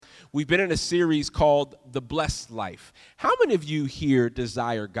We've been in a series called The Blessed Life. How many of you here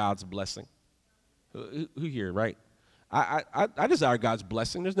desire God's blessing? Who here, right? I desire God's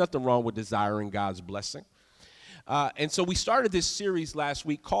blessing. There's nothing wrong with desiring God's blessing. And so we started this series last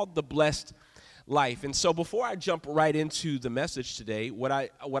week called The Blessed Life. And so before I jump right into the message today, what I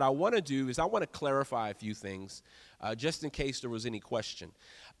want to do is I want to clarify a few things, just in case there was any question.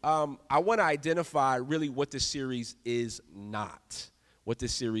 I want to identify really what this series is not.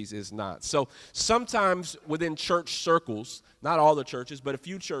 So sometimes within church circles, not all the churches, but a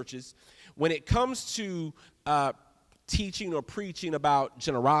few churches, when it comes to teaching or preaching about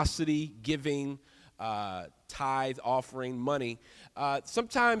generosity, giving, tithe, offering, money,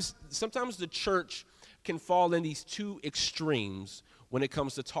 sometimes the church can fall in these two extremes when it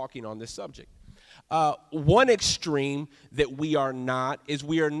comes to talking on this subject. One extreme that we are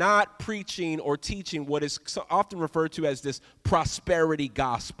not preaching or teaching what is often referred to as this prosperity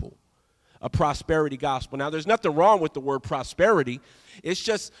gospel, a prosperity gospel. Now, there's nothing wrong with the word prosperity. It's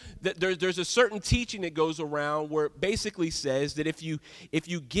just that there's a certain teaching that goes around where it basically says that if you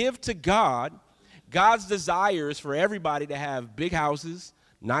give to God, God's desire is for everybody to have big houses,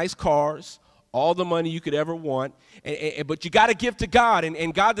 nice cars, all the money you could ever want, but you got to give to God,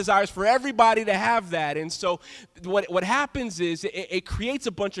 and God desires for everybody to have that. And so what happens is it creates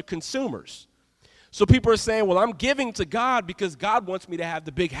a bunch of consumers. So people are saying, well, I'm giving to God because God wants me to have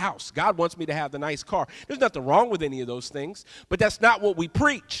the big house. God wants me to have the nice car. There's nothing wrong with any of those things, but that's not what we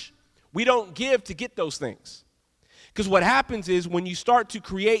preach. We don't give to get those things. Because what happens is when you start to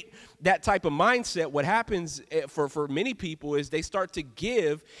create that type of mindset, what happens for many people is they start to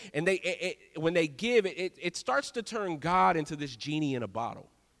give, and when they give, it starts to turn God into this genie in a bottle.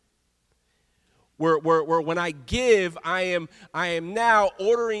 Where when I give, I am now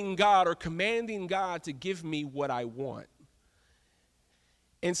ordering God or commanding God to give me what I want.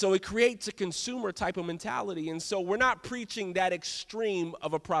 And so it creates a consumer type of mentality. And so we're not preaching that extreme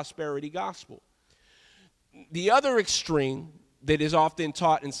of a prosperity gospel. The other extreme that is often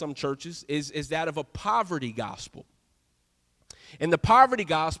taught in some churches is that of a poverty gospel. And the poverty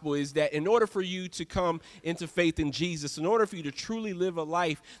gospel is that in order for you to come into faith in Jesus, in order for you to truly live a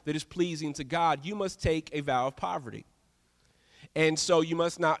life that is pleasing to God, you must take a vow of poverty. And so you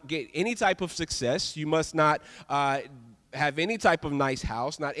must not get any type of success. You must not have any type of nice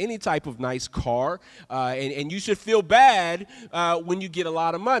house, not any type of nice car. And you should feel bad when you get a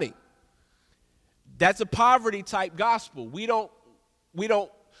lot of money. That's a poverty type gospel. We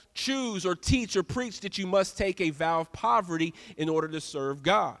don't choose or teach or preach that you must take a vow of poverty in order to serve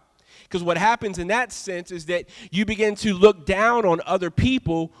God. Because what happens in that sense is that you begin to look down on other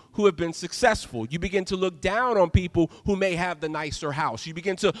people who have been successful. You begin to look down on people who may have the nicer house. You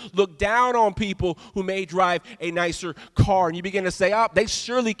begin to look down on people who may drive a nicer car. And you begin to say, they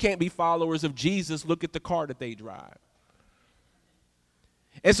surely can't be followers of Jesus. Look at the car that they drive.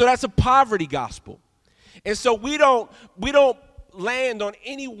 And so that's a poverty gospel. And so we don't land on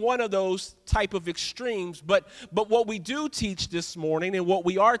any one of those type of extremes, but what we do teach this morning and what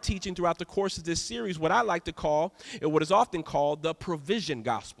we are teaching throughout the course of this series, what I like to call, and what is often called the provision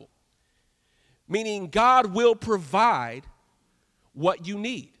gospel, meaning God will provide what you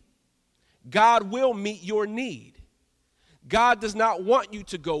need. God will meet your need. God does not want you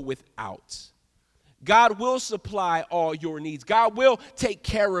to go without. God will supply all your needs. God will take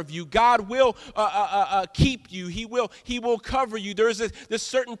care of you. God will keep you. He will cover you. There's this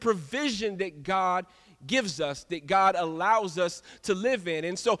certain provision that God gives us, that God allows us to live in.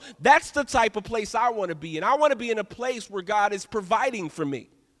 And so that's the type of place I want to be in. I want to be in a place where God is providing for me.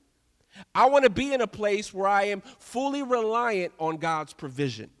 I want to be in a place where I am fully reliant on God's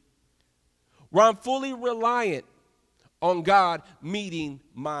provision, where I'm fully reliant on God meeting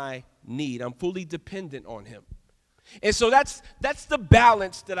my need. I'm fully dependent on him. And so that's the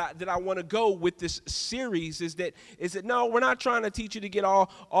balance that I want to go with this series is that no, we're not trying to teach you to get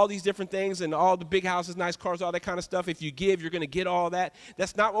all these different things and all the big houses, nice cars, all that kind of stuff. If you give, you're going to get all that.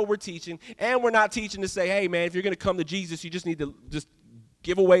 That's not what we're teaching. And we're not teaching to say, hey man, if you're going to come to Jesus, you just need to just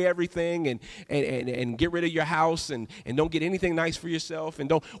give away everything and get rid of your house and don't get anything nice for yourself.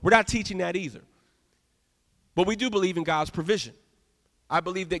 We're not teaching that either. But we do believe in God's provision. I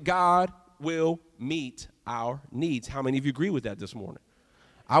believe that God will meet our needs. How many of you agree with that this morning?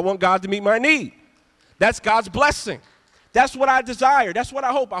 I want God to meet my need. That's God's blessing. That's what I desire. That's what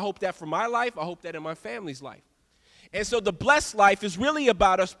I hope. I hope that for my life. I hope that in my family's life. And so the blessed life is really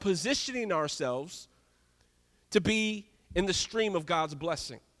about us positioning ourselves to be in the stream of God's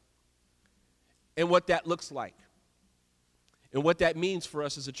blessing and what that looks like and what that means for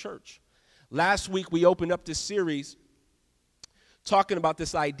us as a church. Last week we opened up this series talking about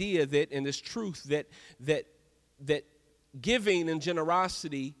this idea that and this truth that giving and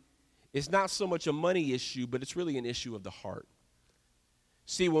generosity is not so much a money issue, but it's really an issue of the heart.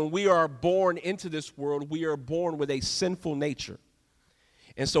 See, when we are born into this world, we are born with a sinful nature.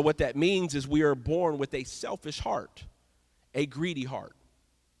 And so what that means is we are born with a selfish heart, a greedy heart.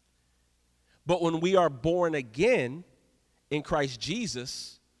 But when we are born again in Christ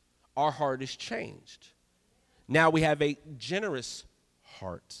Jesus, our heart is changed. Now we have a generous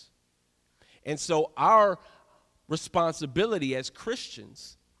heart. And so our responsibility as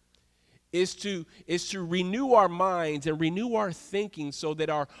Christians is to renew our minds and renew our thinking so that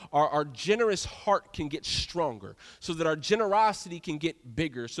our generous heart can get stronger, so that our generosity can get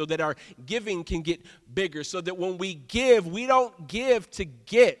bigger, so that our giving can get bigger, so that when we give, we don't give to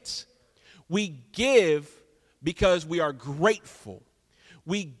get. We give because we are grateful.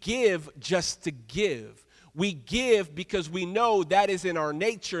 We give just to give. We give because we know that is in our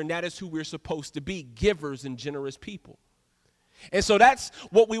nature and that is who we're supposed to be, givers and generous people. And so that's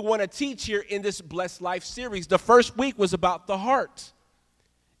what we want to teach here in this Blessed Life series. The first week was about the heart.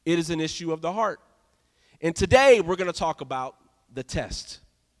 It is an issue of the heart. And today we're going to talk about the test.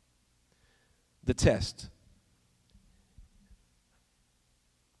 The test.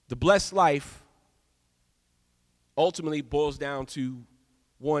 The blessed life ultimately boils down to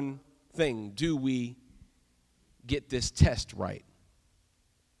one thing. Do we get this test right?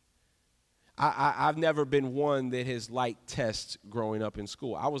 I've never been one that has liked tests growing up in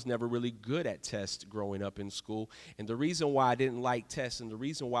school. I was never really good at tests growing up in school. And the reason why I didn't like tests and the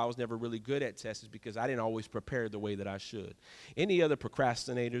reason why I was never really good at tests is because I didn't always prepare the way that I should. Any other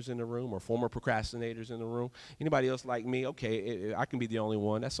procrastinators in the room or former procrastinators in the room? Anybody else like me? Okay, I can be the only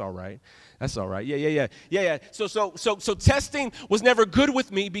one. That's all right. That's all right. Yeah. So testing was never good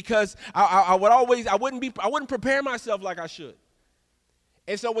with me because I wouldn't prepare myself like I should.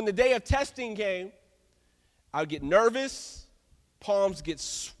 And so when the day of testing came, I would get nervous, palms get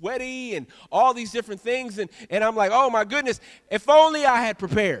sweaty, and all these different things. And I'm like, oh, my goodness, if only I had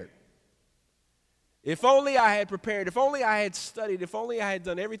prepared. If only I had prepared. If only I had studied. If only I had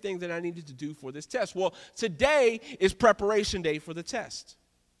done everything that I needed to do for this test. Well, today is preparation day for the test.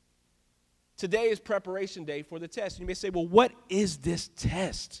 Today is preparation day for the test. You may say, well, what is this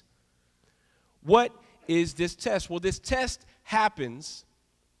test? What is this test? Well, this test happens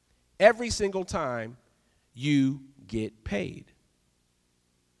every single time you get paid.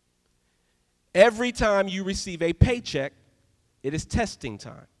 Every time you receive a paycheck, it is testing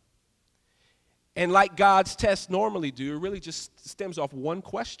time. And like God's tests normally do, it really just stems off one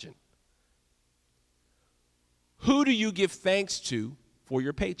question. Who do you give thanks to for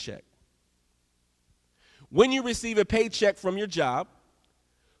your paycheck? When you receive a paycheck from your job,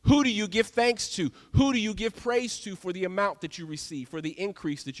 who do you give thanks to? Who do you give praise to for the amount that you receive, for the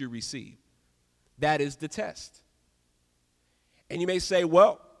increase that you receive? That is the test. And you may say,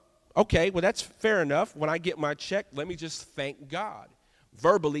 well, okay, well, that's fair enough. When I get my check, let me just thank God.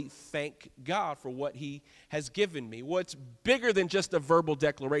 Verbally thank God for what he has given me. Well, it's bigger than just a verbal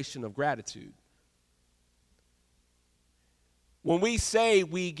declaration of gratitude. When we say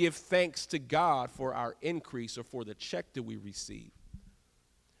we give thanks to God for our increase or for the check that we receive,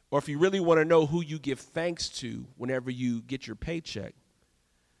 or if you really want to know who you give thanks to whenever you get your paycheck,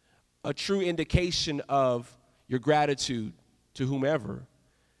 a true indication of your gratitude to whomever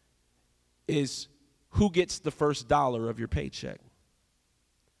is who gets the first dollar of your paycheck.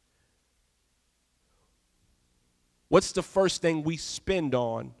 What's the first thing we spend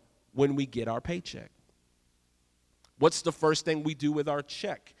on when we get our paycheck? What's the first thing we do with our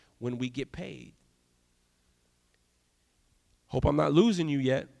check when we get paid? Hope I'm not losing you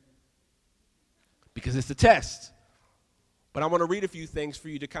yet, because it's a test. But I want to read a few things for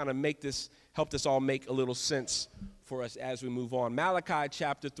you to kind of help this all make a little sense for us as we move on. Malachi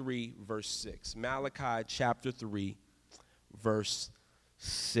chapter 3, verse 6. Malachi chapter 3, verse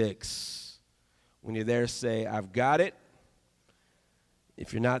 6. When you're there, say, I've got it.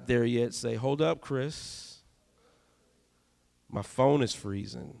 If you're not there yet, say, hold up, Chris. My phone is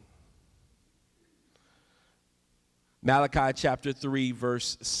freezing. Malachi chapter 3,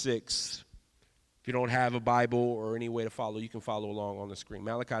 verse 6. If you don't have a Bible or any way to follow, you can follow along on the screen.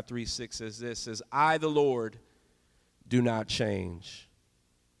 Malachi 3:6 says this, says, I, the Lord, do not change.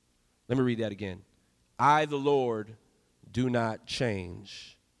 Let me read that again. I, the Lord, do not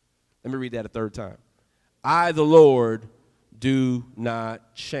change. Let me read that a third time. I, the Lord, do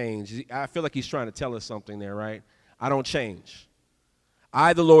not change. I feel like he's trying to tell us something there, right? I don't change.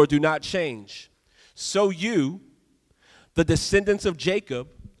 I, the Lord, do not change. So you, the descendants of Jacob,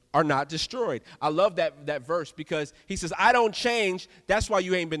 are not destroyed. I love that verse because he says, I don't change. That's why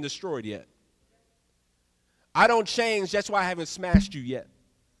you ain't been destroyed yet. I don't change. That's why I haven't smashed you yet.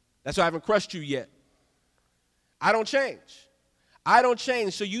 That's why I haven't crushed you yet. I don't change. I don't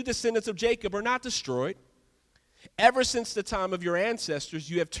change. So you descendants of Jacob are not destroyed. Ever since the time of your ancestors,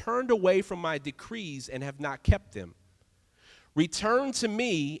 you have turned away from my decrees and have not kept them. Return to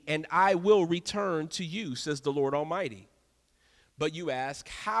me, and I will return to you, says the Lord Almighty. But you ask,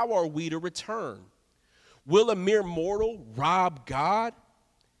 how are we to return? Will a mere mortal rob God?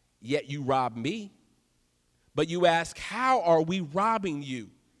 Yet you rob me. But you ask, how are we robbing you?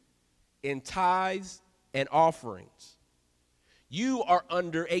 In tithes and offerings. You are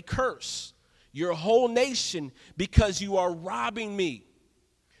under a curse, your whole nation, because you are robbing me.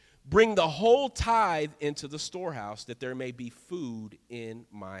 Bring the whole tithe into the storehouse, that there may be food in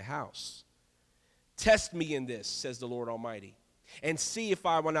my house. Test me in this, says the Lord Almighty, and see if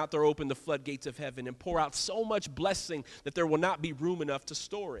I will not throw open the floodgates of heaven and pour out so much blessing that there will not be room enough to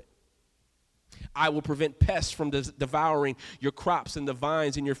store it. I will prevent pests from devouring your crops and the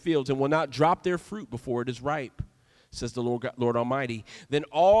vines in your fields, and will not drop their fruit before it is ripe, says the Lord Almighty. Then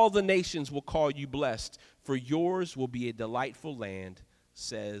all the nations will call you blessed, for yours will be a delightful land,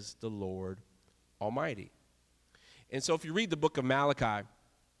 says the Lord Almighty. And so if you read the book of Malachi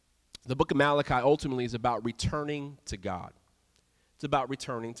ultimately is about returning to God. It's about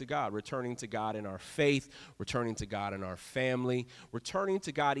returning to God in our faith, returning to God in our family, returning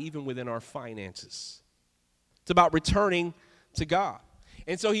to God even within our finances. It's about returning to God.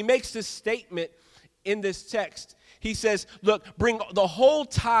 And so he makes this statement in this text. He says, look, bring the whole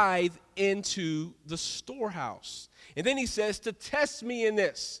tithe into the storehouse. And then he says, to test me in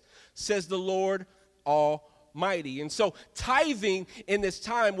this, says the Lord Almighty. And so tithing in this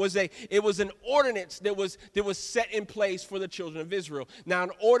time was an ordinance that was set in place for the children of Israel. Now,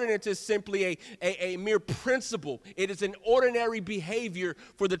 an ordinance is simply a mere principle. It is an ordinary behavior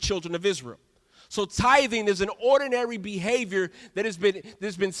for the children of Israel. So tithing is an ordinary behavior that has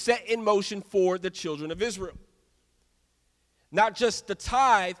been set in motion for the children of Israel. Not just the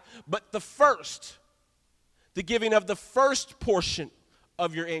tithe, but the first. The giving of the first portion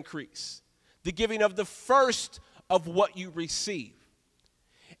of your increase. The giving of the first of what you receive.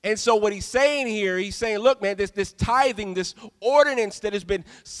 And so what he's saying here, he's saying, look, man, this tithing, this ordinance that has been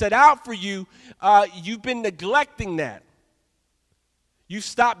set out for you, you've been neglecting that. You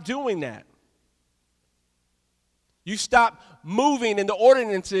stopped doing that. You stopped moving in the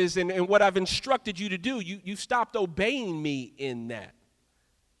ordinances and what I've instructed you to do. You stopped obeying me in that.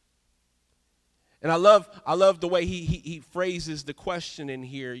 And I love the way he phrases the question in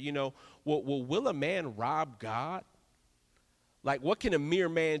here. You know, will a man rob God? Like, what can a mere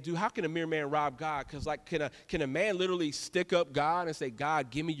man do? How can a mere man rob God? Because, like, can a man literally stick up God and say,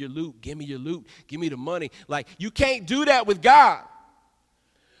 God, give me your loot, give me your loot, give me the money? Like, you can't do that with God.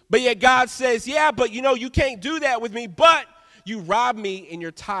 But yet God says, yeah, but you know, you can't do that with me, but you rob me in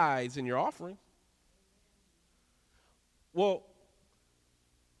your tithes and your offering. Well,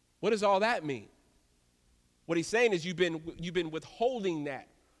 what does all that mean? What he's saying is you've been withholding that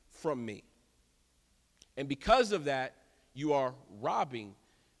from me. And because of that, you are robbing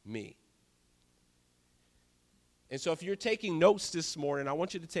me. And so if you're taking notes this morning, I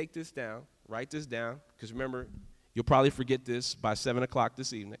want you to take this down, write this down, because remember, you'll probably forget this by 7 o'clock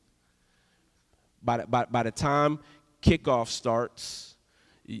this evening. By the time kickoff starts,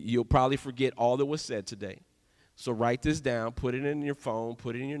 you'll probably forget all that was said today. So write this down, put it in your phone,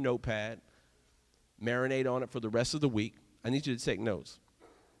 put it in your notepad, marinate on it for the rest of the week. I need you to take notes.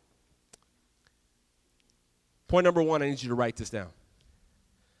 Point number 1, I need you to write this down.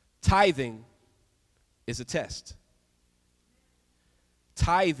 Tithing is a test.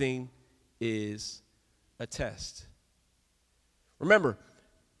 Tithing is a test. Remember,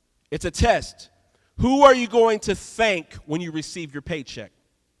 it's a test. Who are you going to thank when you receive your paycheck?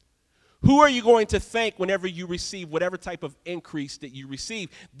 Who are you going to thank whenever you receive whatever type of increase that you receive?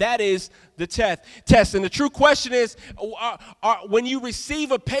 That is the test. And the true question is, when you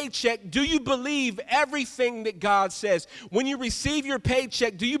receive a paycheck, do you believe everything that God says? When you receive your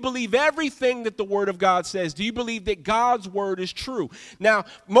paycheck, do you believe everything that the Word of God says? Do you believe that God's Word is true? Now,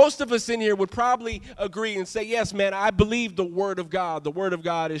 most of us in here would probably agree and say, yes, man, I believe the Word of God. The Word of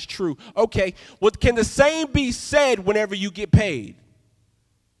God is true. Okay, well, can the same be said whenever you get paid?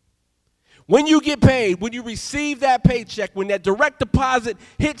 When you get paid, when you receive that paycheck, when that direct deposit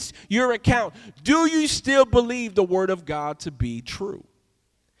hits your account, do you still believe the Word of God to be true?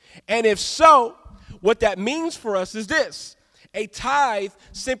 And if so, what that means for us is this. A tithe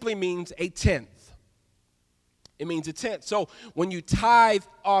simply means a tenth. It means a tenth. So when you tithe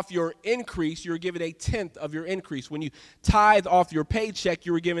off your increase, you're given a tenth of your increase. When you tithe off your paycheck,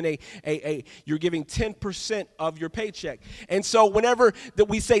 you're giving you're giving 10% of your paycheck. And so whenever that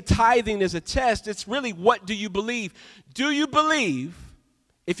we say tithing is a test, it's really, what do you believe? Do you believe,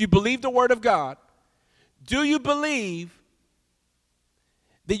 if you believe the word of God, do you believe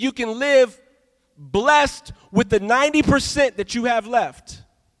that you can live blessed with the 90% that you have left?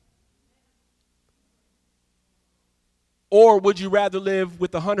 Or would you rather live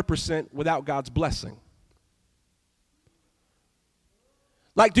with 100% without God's blessing?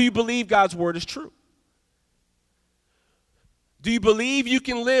 Like, do you believe God's word is true? Do you believe you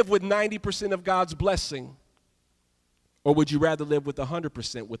can live with 90% of God's blessing? Or would you rather live with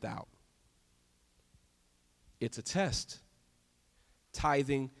 100% without? It's a test.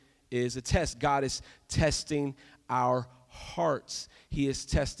 Tithing is a test. God is testing our hearts. He is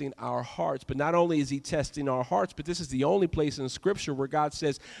testing our hearts. But not only is he testing our hearts, but this is the only place in Scripture where God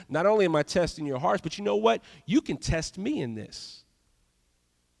says, not only am I testing your hearts, but you know what? You can test me in this.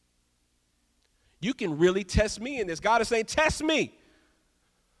 You can really test me in this. God is saying, test me.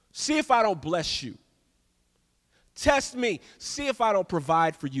 See if I don't bless you. Test me. See if I don't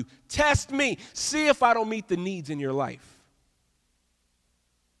provide for you. Test me. See if I don't meet the needs in your life.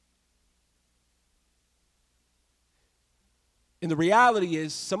 And the reality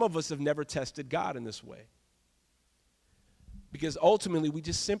is, some of us have never tested God in this way. Because ultimately, we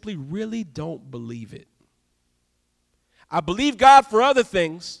just simply really don't believe it. I believe God for other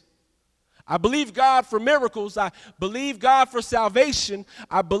things. I believe God for miracles. I believe God for salvation.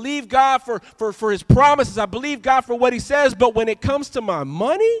 I believe God for his promises. I believe God for what he says. But when it comes to my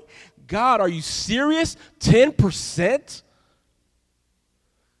money, God, are you serious? 10%?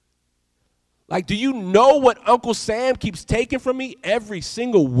 Like, do you know what Uncle Sam keeps taking from me every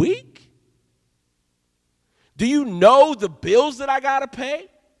single week? Do you know the bills that I got to pay?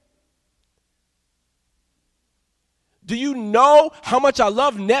 Do you know how much I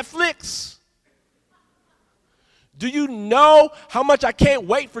love Netflix? Do you know how much I can't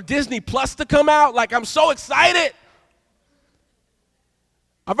wait for Disney Plus to come out? Like, I'm so excited.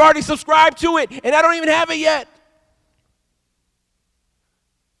 I've already subscribed to it, and I don't even have it yet.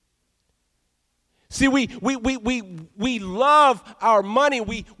 See, we love our money.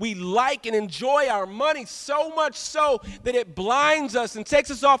 We like and enjoy our money so much so that it blinds us and takes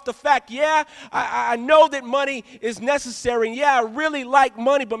us off the fact, yeah, I know that money is necessary. And yeah, I really like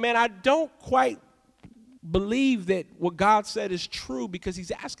money, but man, I don't quite believe that what God said is true, because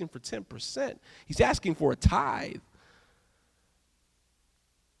he's asking for 10%. He's asking for a tithe.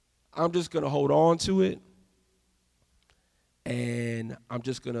 I'm just going to hold on to it, and I'm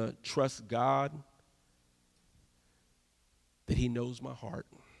just going to trust God that he knows my heart.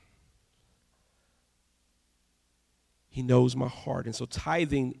 He knows my heart. And so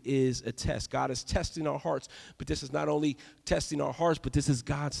tithing is a test. God is testing our hearts. But this is not only testing our hearts, but this is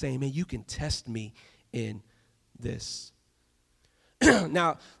God saying, man, you can test me in this.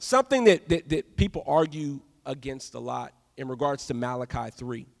 Now, something that people argue against a lot in regards to Malachi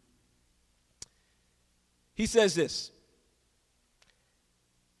 3. He says this.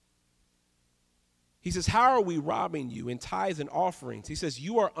 He says, how are we robbing you in tithes and offerings? He says,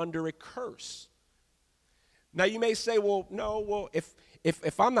 you are under a curse. Now you may say,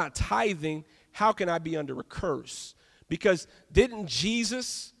 if I'm not tithing, how can I be under a curse? Because didn't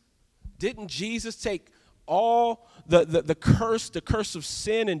Jesus take all the curse of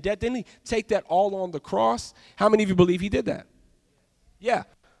sin and death? Didn't he take that all on the cross? How many of you believe he did that? Yeah.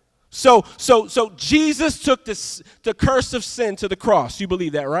 So Jesus took the curse of sin to the cross. You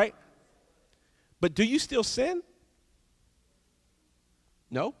believe that, right? But do you still sin?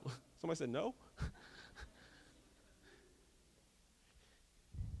 No? Somebody said no.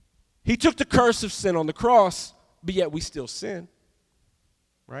 He took the curse of sin on the cross, but yet we still sin,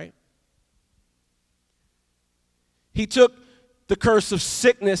 right? He took the curse of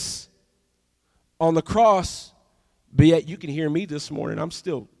sickness on the cross, but yet you can hear me this morning, I'm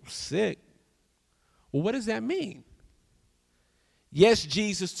still sick. Well, what does that mean? Yes,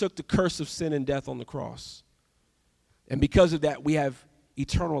 Jesus took the curse of sin and death on the cross. And because of that, we have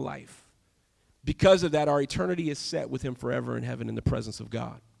eternal life. Because of that, our eternity is set with him forever in heaven in the presence of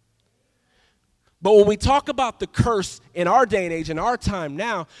God. But when we talk about the curse in our day and age, in our time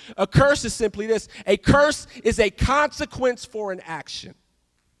now, a curse is simply this. A curse is a consequence for an action.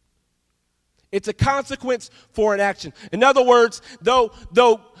 It's a consequence for an action. In other words, though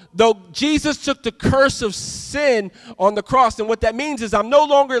Jesus took the curse of sin on the cross, and what that means is I'm no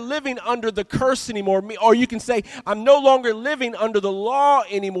longer living under the curse anymore. Or you can say I'm no longer living under the law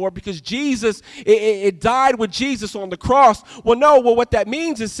anymore because Jesus, it died with Jesus on the cross. Well, what that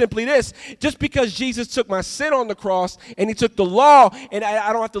means is simply this. Just because Jesus took my sin on the cross and he took the law and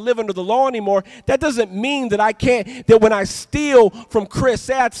I don't have to live under the law anymore, that doesn't mean that that when I steal from Chris,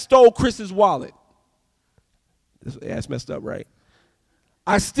 say I stole Chris's wallet. That's messed up, right?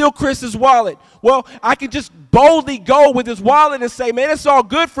 I steal Chris's wallet. Well, I can just boldly go with his wallet and say, man, it's all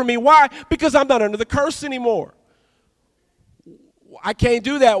good for me. Why? Because I'm not under the curse anymore. I can't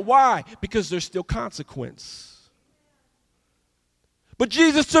do that. Why? Because there's still consequence. But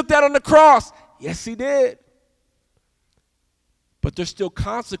Jesus took that on the cross. Yes, he did. But there's still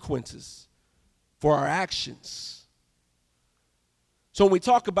consequences for our actions. So when we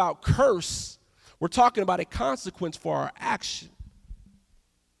talk about curse, we're talking about a consequence for our action.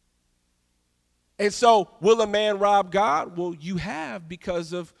 And so, will a man rob God? Well, you have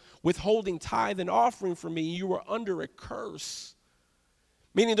because of withholding tithe and offering from me. You were under a curse.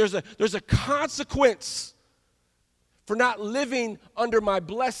 Meaning there's a consequence for not living under my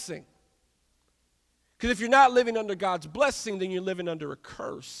blessing. Because if you're not living under God's blessing, then you're living under a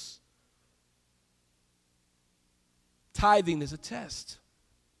curse. Tithing is a test.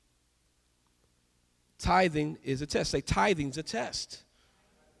 Tithing is a test. Say, tithing's a test.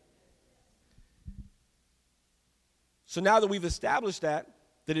 So now that we've established that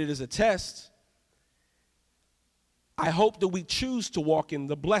it is a test, I hope that we choose to walk in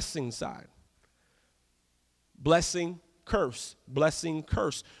the blessing side. Blessing, curse. Blessing,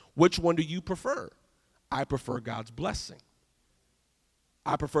 curse. Which one do you prefer? I prefer God's blessing.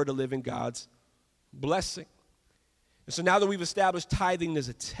 I prefer to live in God's blessing. And so now that we've established tithing as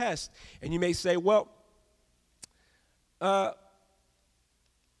a test, and you may say, well,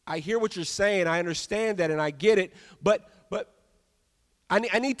 I hear what you're saying, I understand that, and I get it, but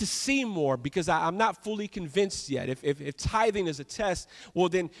I need to see more because I'm not fully convinced yet. If tithing is a test, well,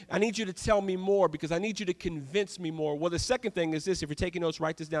 then I need you to tell me more because I need you to convince me more. Well, the second thing is this. If you're taking notes,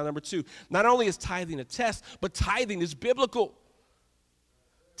 write this down. Number 2, not only is tithing a test, but tithing is biblical.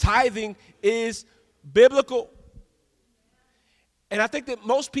 Tithing is biblical. And I think that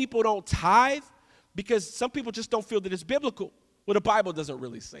most people don't tithe because some people just don't feel that it's biblical. Well, the Bible doesn't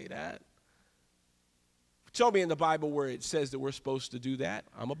really say that. Show me in the Bible where it says that we're supposed to do that.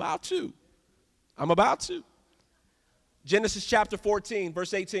 I'm about to. Genesis chapter 14,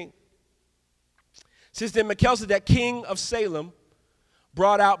 verse 18. It says, then Melchizedek, king of Salem,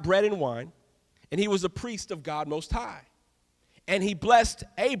 brought out bread and wine, and he was a priest of God Most High. And he blessed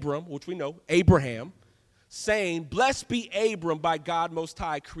Abram, which we know, Abraham, saying, blessed be Abram by God Most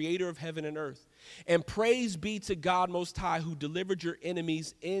High, creator of heaven and earth. And praise be to God Most High, who delivered your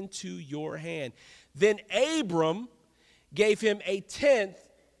enemies into your hand. Then Abram gave him a tenth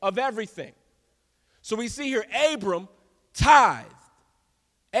of everything. So we see here, Abram tithed.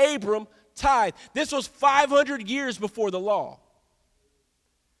 Abram tithed. This was 500 years before the law.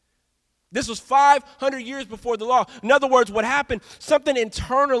 This was 500 years before the law. In other words, what happened? Something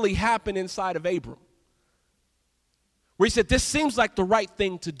internally happened inside of Abram, where he said, this seems like the right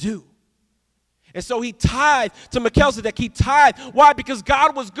thing to do. And so he tithed to Melchizedek. He tithed. Why? Because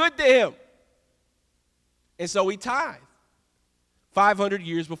God was good to him. And so he tithed 500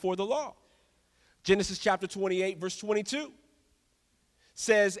 years before the law. Genesis chapter 28, verse 22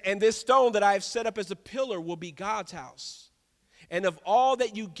 says, and this stone that I have set up as a pillar will be God's house. And of all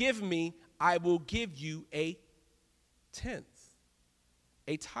that you give me, I will give you a tenth,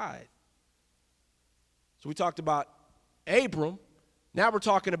 a tithe. So we talked about Abram. Now we're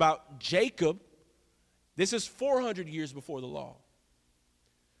talking about Jacob. This is 400 years before the law.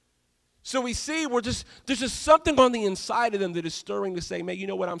 So we see there's just something on the inside of them that is stirring to say, man, you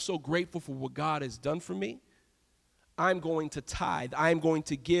know what? I'm so grateful for what God has done for me. I'm going to tithe. I'm going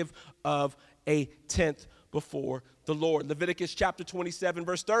to give of a tenth before the Lord. Leviticus chapter 27,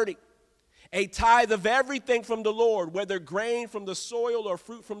 verse 30. A tithe of everything from the Lord, whether grain from the soil or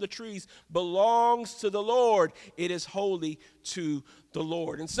fruit from the trees, belongs to the Lord. It is holy to the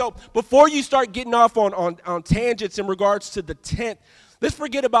Lord. And so before you start getting off on tangents in regards to the tenth, let's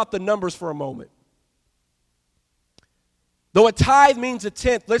forget about the numbers for a moment. Though a tithe means a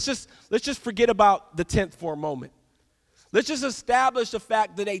tenth, let's just forget about the tenth for a moment. Let's just establish the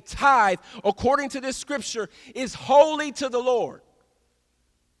fact that a tithe, according to this scripture, is holy to the Lord.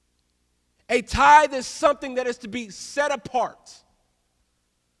 A tithe is something that is to be set apart.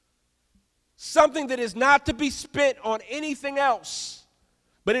 Something that is not to be spent on anything else,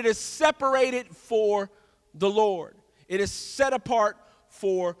 but it is separated for the Lord. It is set apart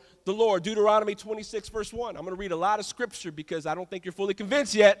for the Lord. Deuteronomy 26, verse 1. I'm going to read a lot of scripture because I don't think you're fully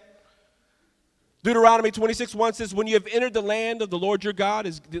convinced yet. Deuteronomy 26, 1 says, when you have entered the land of the Lord your God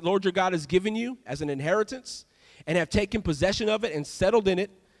has given you as an inheritance, and have taken possession of it and settled in it,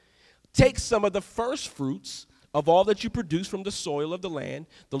 take some of the first fruits of all that you produce from the soil of the land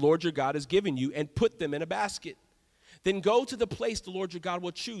the Lord your God has given you, and put them in a basket. Then go to the place the Lord your God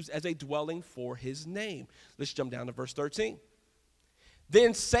will choose as a dwelling for his name. Let's jump down to verse 13.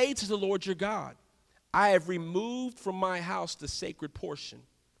 Then say to the Lord your God, I have removed from my house the sacred portion,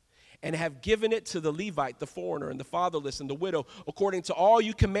 and have given it to the Levite, the foreigner, and the fatherless, and the widow, according to all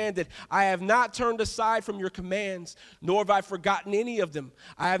you commanded. I have not turned aside from your commands, nor have I forgotten any of them.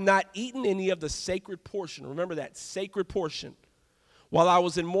 I have not eaten any of the sacred portion. Remember that, sacred portion, while I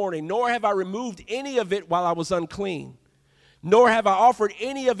was in mourning, nor have I removed any of it while I was unclean, nor have I offered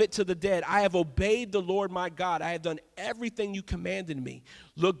any of it to the dead. I have obeyed the Lord my God. I have done everything you commanded me.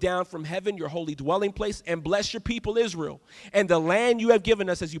 Look down from heaven, your holy dwelling place, and bless your people Israel, and the land you have given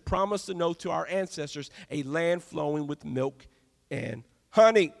us as you promised to know to our ancestors, a land flowing with milk and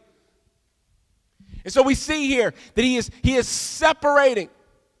honey. And so we see here that he is separating.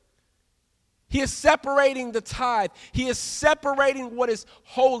 He is separating the tithe. He is separating what is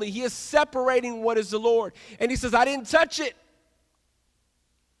holy. He is separating what is the Lord. And he says, I didn't touch it.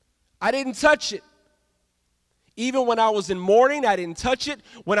 I didn't touch it. Even when I was in mourning, I didn't touch it.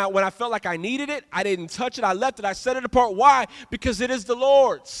 When I felt like I needed it, I didn't touch it. I left it. I set it apart. Why? Because it is the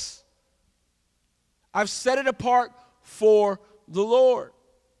Lord's. I've set it apart for the Lord.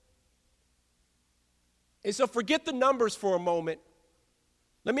 And so forget the numbers for a moment.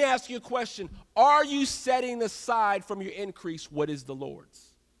 Let me ask you a question. Are you setting aside from your increase what is the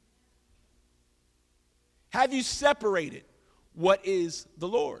Lord's? Have you separated what is the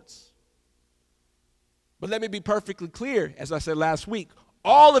Lord's? But let me be perfectly clear, as I said last week,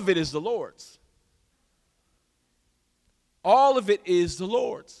 all of it is the Lord's. All of it is the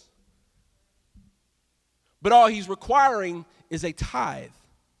Lord's. But all he's requiring is a tithe.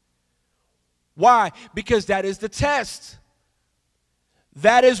 Why? Because that is the test.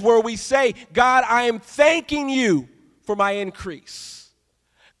 That is where we say, God, I am thanking you for my increase.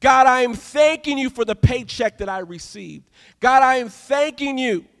 God, I am thanking you for the paycheck that I received. God, I am thanking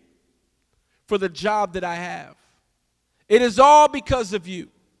you for the job that I have. It is all because of you.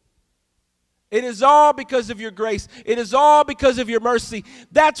 It is all because of your grace. It is all because of your mercy.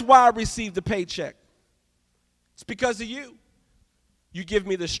 That's why I received the paycheck. It's because of you. You give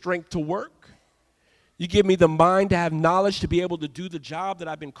me the strength to work. You give me the mind to have knowledge to be able to do the job that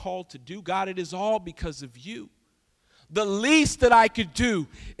I've been called to do. God, it is all because of you. The least that I could do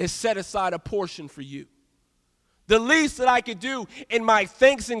is set aside a portion for you. The least that I could do in my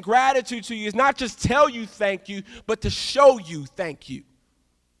thanks and gratitude to you is not just tell you thank you, but to show you thank you.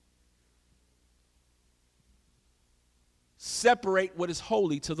 Separate what is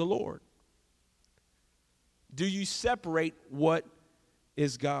holy to the Lord. Do you separate what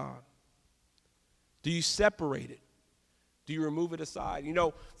is God? Do you separate it? Do you remove it aside? You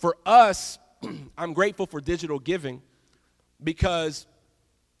know, for us, I'm grateful for digital giving because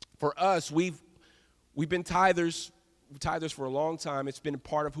for us, we've been tithers for a long time. It's been a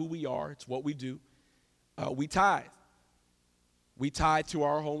part of who we are. It's what we do. We tithe. We tithe to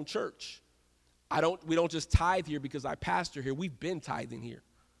our home church. We don't just tithe here because I pastor here. We've been tithing here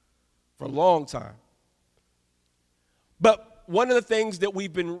for a long time. But one of the things that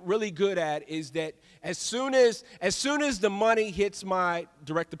we've been really good at is that as soon as the money hits my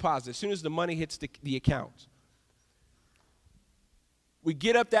direct deposit, as soon as the money hits the account, we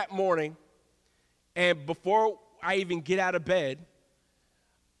get up that morning, and before I even get out of bed,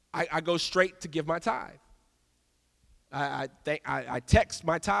 I go straight to give my tithe. I text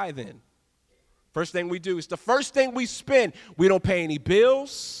my tithe in. First thing we do is the first thing we spend. We don't pay any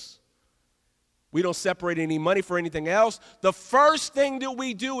bills. We don't separate any money for anything else. The first thing that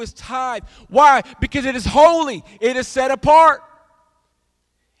we do is tithe. Why? Because it is holy. It is set apart.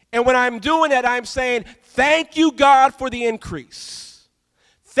 And when I'm doing that, I'm saying, thank you, God, for the increase.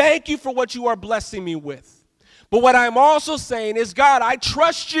 Thank you for what you are blessing me with. But what I'm also saying is, God, I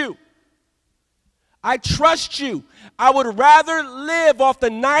trust you. I trust you. I would rather live off the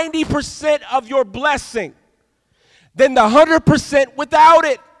 90% of your blessing than the 100% without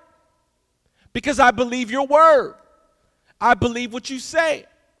it. Because I believe your word. I believe what you say.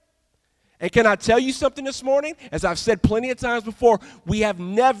 And can I tell you something this morning? As I've said plenty of times before, we have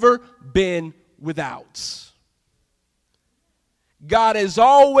never been without. God has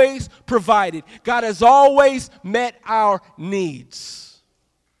always provided. God has always met our needs.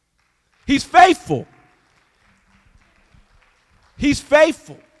 He's faithful. He's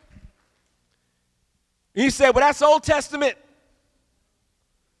faithful. And you say, well, that's Old Testament.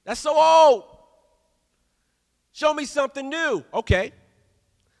 That's so old. Show me something new. Okay.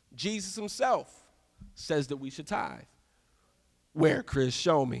 Jesus himself says that we should tithe. Where, Chris?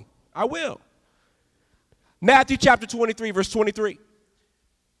 Show me. I will. Matthew chapter 23, verse 23.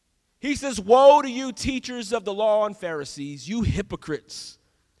 He says, woe to you, teachers of the law and Pharisees, you hypocrites.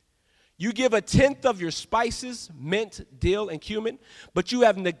 You give 1/10 of your spices, mint, dill, and cumin, but you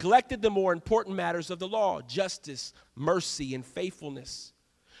have neglected the more important matters of the law, justice, mercy, and faithfulness.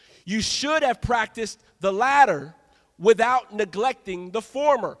 You should have practiced the latter without neglecting the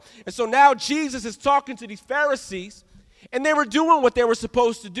former. And so now Jesus is talking to these Pharisees, and they were doing what they were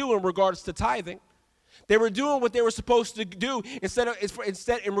supposed to do in regards to tithing. They were doing what they were supposed to do instead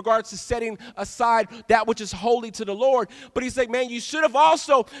in regards to setting aside that which is holy to the Lord. But he's like, man, you should have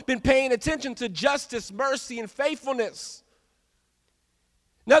also been paying attention to justice, mercy, and faithfulness.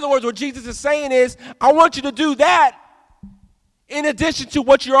 In other words, what Jesus is saying is, I want you to do that in addition to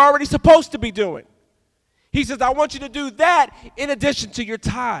what you're already supposed to be doing. He says, I want you to do that in addition to your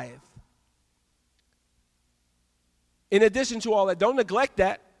tithe. In addition to all that, don't neglect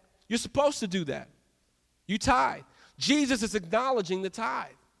that. You're supposed to do that. You tithe. Jesus is acknowledging the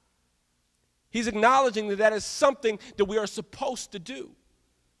tithe. He's acknowledging that that is something that we are supposed to do.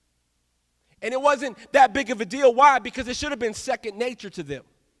 And it wasn't that big of a deal. Why? Because it should have been second nature to them.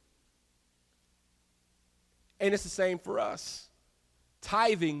 And it's the same for us.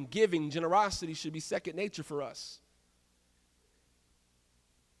 Tithing, giving, generosity should be second nature for us.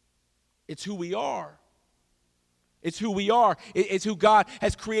 It's who we are. It's who we are. It's who God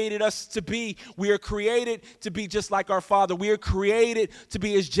has created us to be. We are created to be just like our Father. We are created to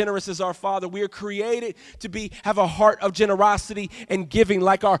be as generous as our Father. We are created to have a heart of generosity and giving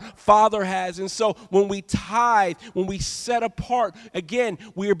like our Father has. And so when we tithe, when we set apart, again,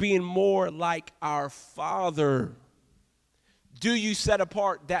 we are being more like our Father. Do you set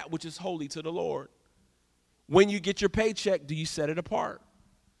apart that which is holy to the Lord? When you get your paycheck, do you set it apart?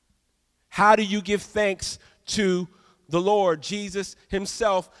 How do you give thanks to the Lord? Jesus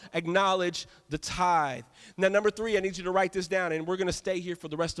himself acknowledged the tithe. Now, number 3, I need you to write this down, and we're going to stay here for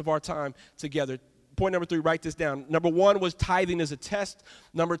the rest of our time together. Point number 3, write this down. Number 1 was tithing is a test.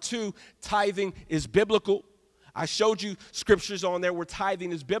 Number 2, tithing is biblical. I showed you scriptures on there where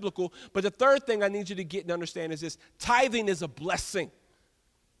tithing is biblical. But the third thing I need you to get and understand is this: tithing is a blessing.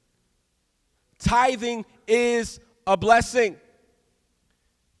 Tithing is a blessing.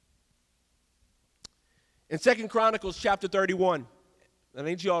 In 2 Chronicles chapter 31, I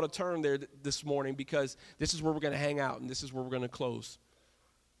need you all to turn there this morning because this is where we're going to hang out and this is where we're going to close.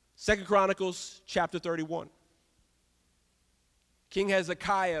 2 Chronicles chapter 31. King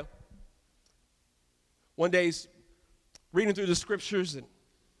Hezekiah, one day he's reading through the scriptures and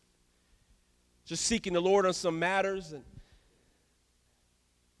just seeking the Lord on some matters. And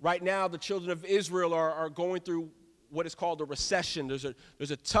right now the children of Israel are going through what is called a recession. There's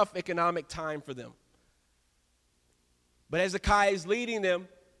a tough economic time for them. But Hezekiah is leading them,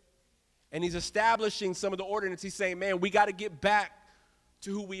 and he's establishing some of the ordinance. He's saying, man, we got to get back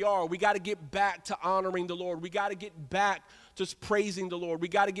to who we are. We got to get back to honoring the Lord. We got to get back to praising the Lord. We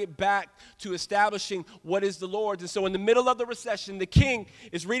got to get back to establishing what is the Lord's. And so in the middle of the recession, the king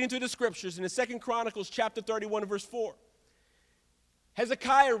is reading through the scriptures in the 2 Chronicles chapter 31 verse 4.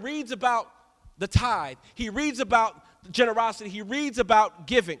 Hezekiah reads about the tithe. He reads about generosity. He reads about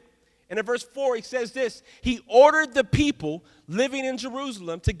giving. And in verse 4, he says this: he ordered the people living in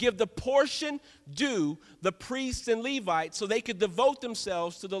Jerusalem to give the portion due the priests and Levites so they could devote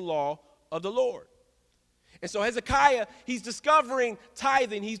themselves to the law of the Lord. And so Hezekiah, he's discovering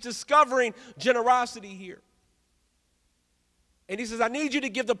tithing. He's discovering generosity here. And he says, I need you to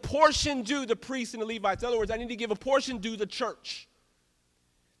give the portion due the priests and the Levites. In other words, I need to give a portion due the church.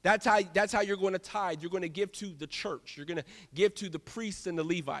 That's how you're going to tithe. You're going to give to the church. You're going to give to the priests and the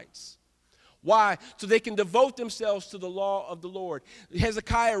Levites. Why? So they can devote themselves to the law of the Lord.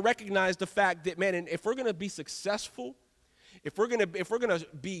 Hezekiah recognized the fact that, man, if we're going to be successful, if we're going to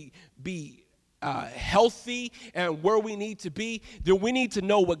be healthy and where we need to be, then we need to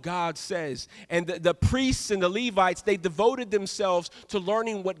know what God says. And the priests and the Levites, they devoted themselves to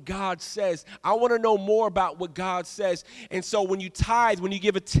learning what God says. I want to know more about what God says. And so when you tithe, when you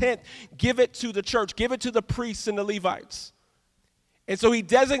give 1/10, give it to the church, give it to the priests and the Levites. And so he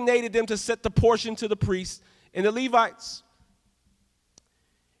designated them to set the portion to the priests and the Levites.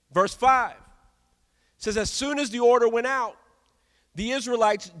 Verse 5 says, as soon as the order went out, the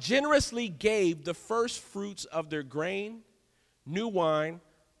Israelites generously gave the first fruits of their grain, new wine,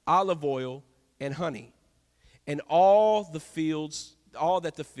 olive oil, and honey, and all that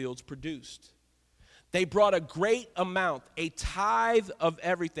the fields produced. They brought a great amount, a tithe of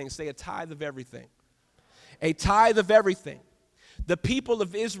everything. Say a tithe of everything. A tithe of everything. The people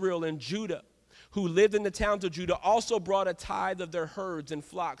of Israel and Judah who lived in the towns of Judah also brought a tithe of their herds and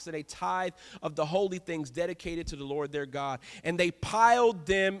flocks and a tithe of the holy things dedicated to the Lord their God. And they piled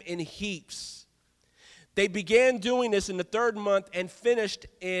them in heaps. They began doing this in the 3rd month and finished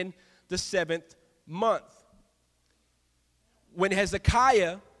in the 7th month. When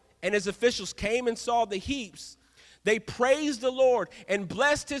Hezekiah and his officials came and saw the heaps, they praised the Lord and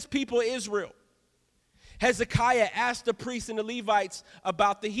blessed his people Israel. Hezekiah asked the priests and the Levites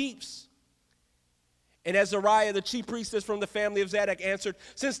about the heaps. And Azariah, the chief priestess from the family of Zadok, answered,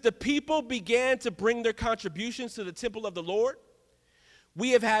 "Since the people began to bring their contributions to the temple of the Lord,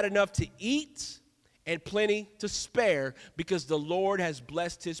 we have had enough to eat and plenty to spare, because the Lord has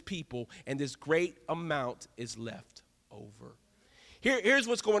blessed his people, and this great amount is left over." Here's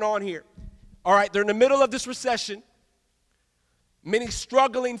what's going on here. All right, they're in the middle of this recession. Many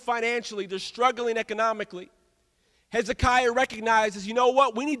struggling financially. They're struggling economically. Hezekiah recognizes, you know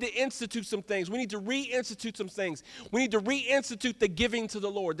what? We need to institute some things. We need to reinstitute some things. We need to reinstitute the giving to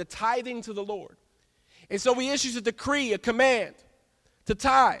the Lord, the tithing to the Lord. And so he issues a decree, a command to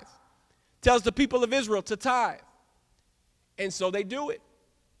tithe. Tells the people of Israel to tithe. And so they do it.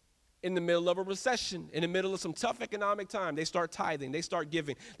 In the middle of a recession, in the middle of some tough economic time, they start tithing, they start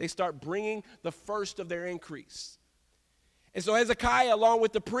giving, they start bringing the first of their increase. And so Hezekiah, along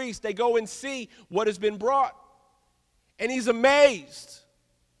with the priest, they go and see what has been brought. And he's amazed.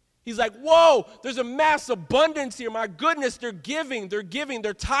 He's like, whoa, there's a mass abundance here. My goodness, they're giving,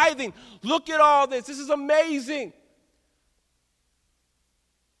 they're tithing. Look at all this. This is amazing.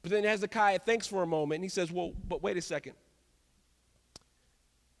 But then Hezekiah thinks for a moment, and he says, well, but wait a second.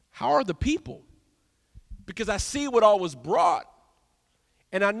 How are the people? Because I see what all was brought.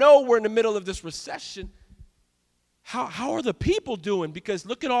 And I know we're in the middle of this recession. How are the people doing? Because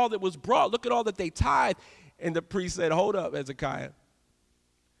look at all that was brought. Look at all that they tithe. And the priest said, hold up, Hezekiah.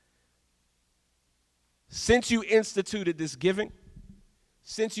 Since you instituted this giving,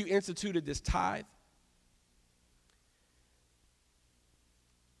 since you instituted this tithe,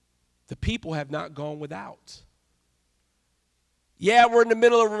 the people have not gone without. Yeah, we're in the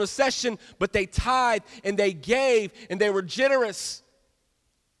middle of a recession, but they tithed and they gave and they were generous.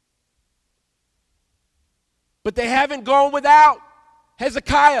 But they haven't gone without.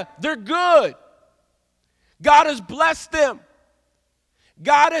 Hezekiah, they're good. God has blessed them.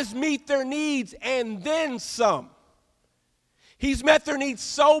 God has met their needs and then some. He's met their needs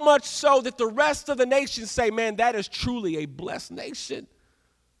so much so that the rest of the nation say, man, that is truly a blessed nation.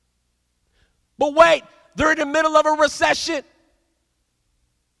 But wait, they're in the middle of a recession.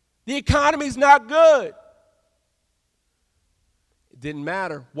 The economy's not good. It didn't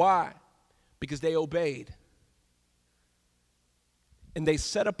matter. Why? Because they obeyed. And they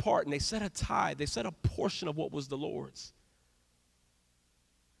set apart and they set a tithe. They set a portion of what was the Lord's.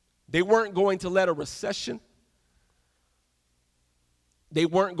 They weren't going to let a recession. They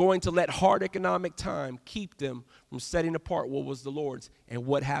weren't going to let hard economic time keep them from setting apart what was the Lord's. And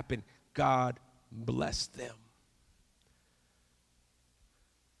what happened? God blessed them.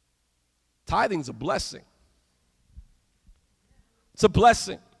 Tithing's a blessing. It's a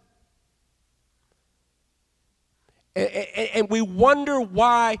blessing. And we wonder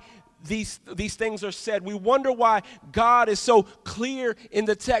why these things are said. We wonder why God is so clear in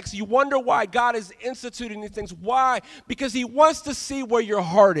the text. You wonder why God is instituting these things. Why? Because he wants to see where your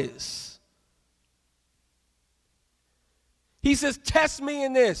heart is. He says, test me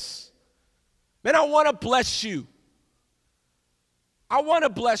in this. Man, I want to bless you. I want to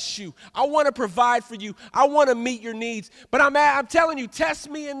bless you. I want to provide for you. I want to meet your needs. But I'm telling you, test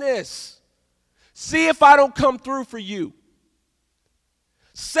me in this. See if I don't come through for you.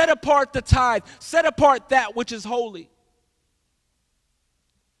 Set apart the tithe. Set apart that which is holy.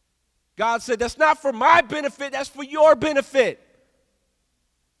 God said, that's not for my benefit, that's for your benefit.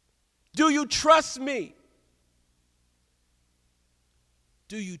 Do you trust me?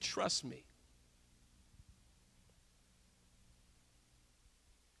 Do you trust me?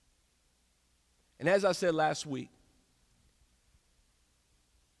 And as I said last week,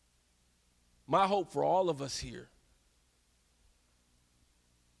 my hope for all of us here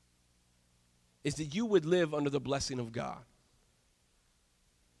is that you would live under the blessing of God.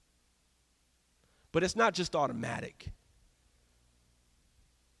 But it's not just automatic.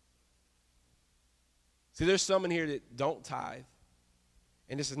 See, there's some in here that don't tithe,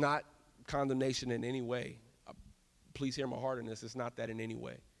 and this is not condemnation in any way. Please hear my heart in this. It's not that in any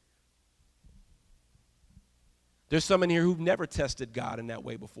way. There's some in here who've never tested God in that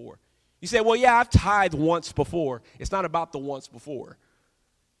way before. You say, well, yeah, I've tithed once before. It's not about the once before.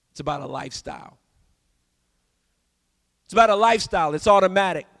 It's about a lifestyle. It's about a lifestyle. It's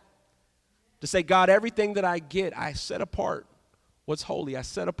automatic. To say, God, everything that I get, I set apart what's holy. I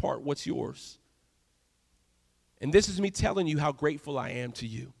set apart what's yours. And this is me telling you how grateful I am to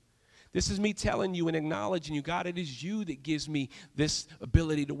you. This is me telling you and acknowledging you, God, it is you that gives me this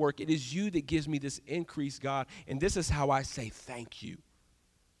ability to work. It is you that gives me this increase, God. And this is how I say thank you.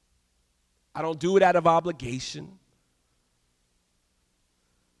 I don't do it out of obligation.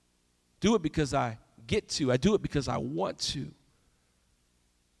 Do it because I get to. I do it because I want to.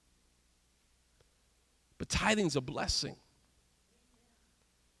 But tithing's a blessing.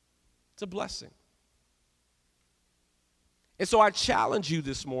 It's a blessing. And so I challenge you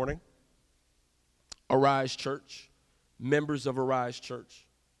this morning, Arise Church, members of Arise Church.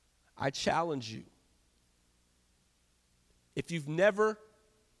 I challenge you. If you've never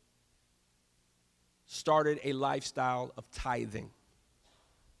started a lifestyle of tithing,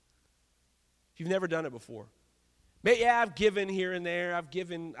 if you've never done it before, yeah, I've given here and there.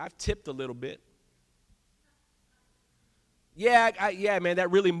 I've tipped a little bit. Yeah, man,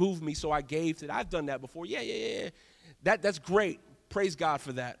 that really moved me, so I gave to it. I've done that before. Yeah. That's great. Praise God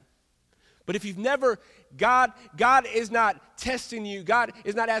for that. But if you've never, God is not testing you. God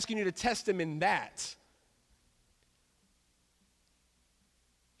is not asking you to test him in that.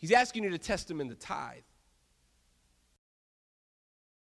 He's asking you to test him in the tithe.